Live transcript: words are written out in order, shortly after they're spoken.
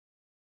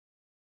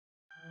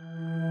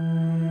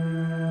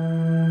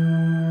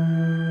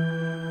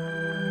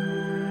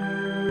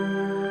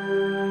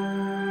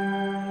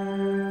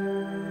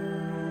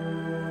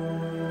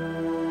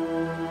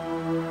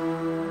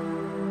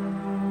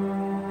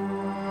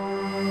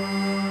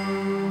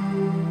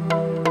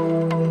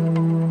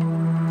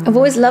I've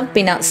always loved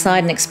being outside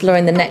and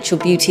exploring the natural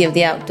beauty of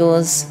the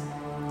outdoors.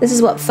 This is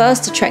what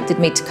first attracted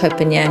me to Koh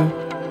Phangan.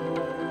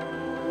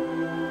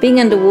 Being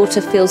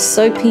underwater feels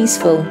so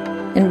peaceful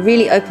and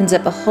really opens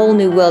up a whole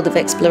new world of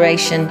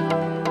exploration.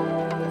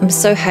 I'm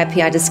so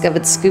happy I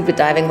discovered scuba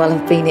diving while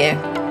I've been here.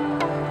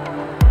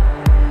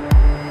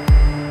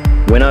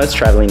 When I was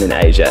travelling in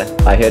Asia,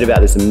 I heard about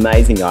this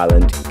amazing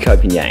island, Koh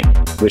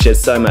Phangan, which has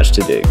so much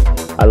to do.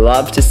 I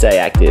love to stay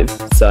active,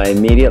 so I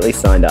immediately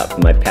signed up for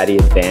my Padi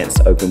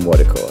Advanced Open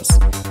Water course,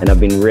 and I've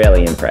been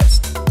really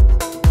impressed.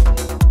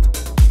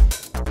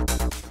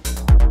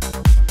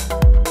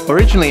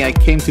 Originally, I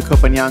came to Koh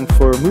Phangan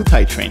for Muay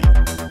Thai training.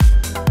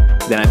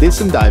 Then I did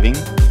some diving,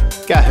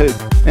 got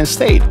hooked, and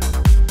stayed.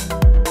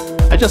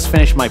 I just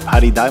finished my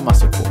Padi Dive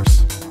Master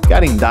course.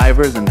 Guiding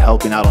divers and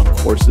helping out on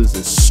courses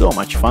is so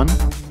much fun.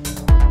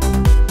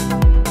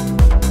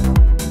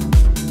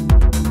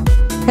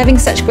 Having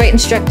such great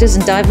instructors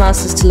and dive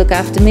masters to look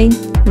after me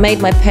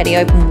made my Padi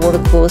Open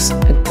Water course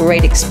a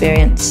great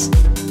experience.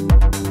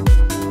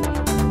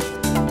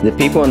 The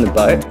people on the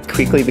boat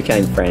quickly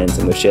became friends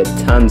and we've shared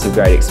tons of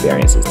great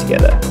experiences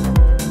together.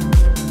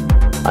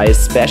 I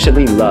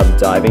especially loved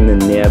diving the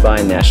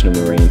nearby National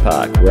Marine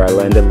Park, where I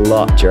learned a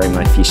lot during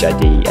my Fish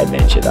ID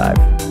adventure dive.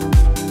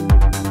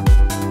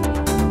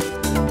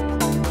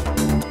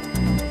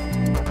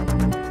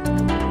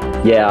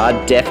 Yeah,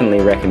 I'd definitely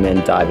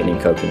recommend diving in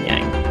Koh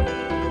Phangan.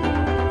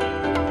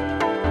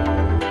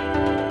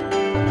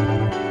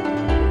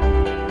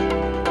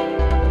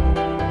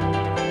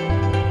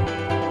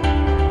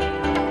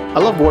 I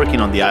love working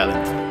on the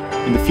island.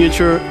 In the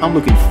future, I'm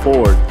looking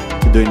forward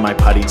to doing my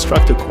Padi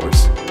instructor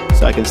course,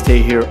 so I can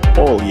stay here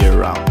all year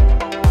round.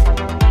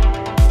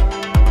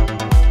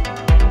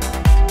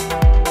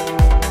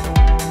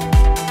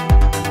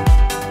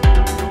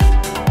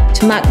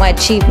 To mark my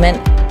achievement,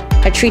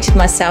 I treated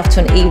myself to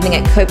an evening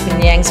at Koh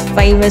Phangan's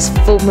famous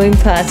full moon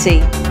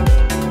party.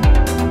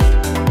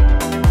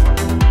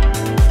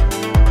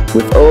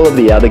 With all of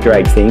the other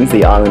great things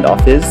the island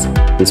offers,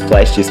 this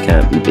place just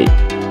can't be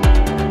beat.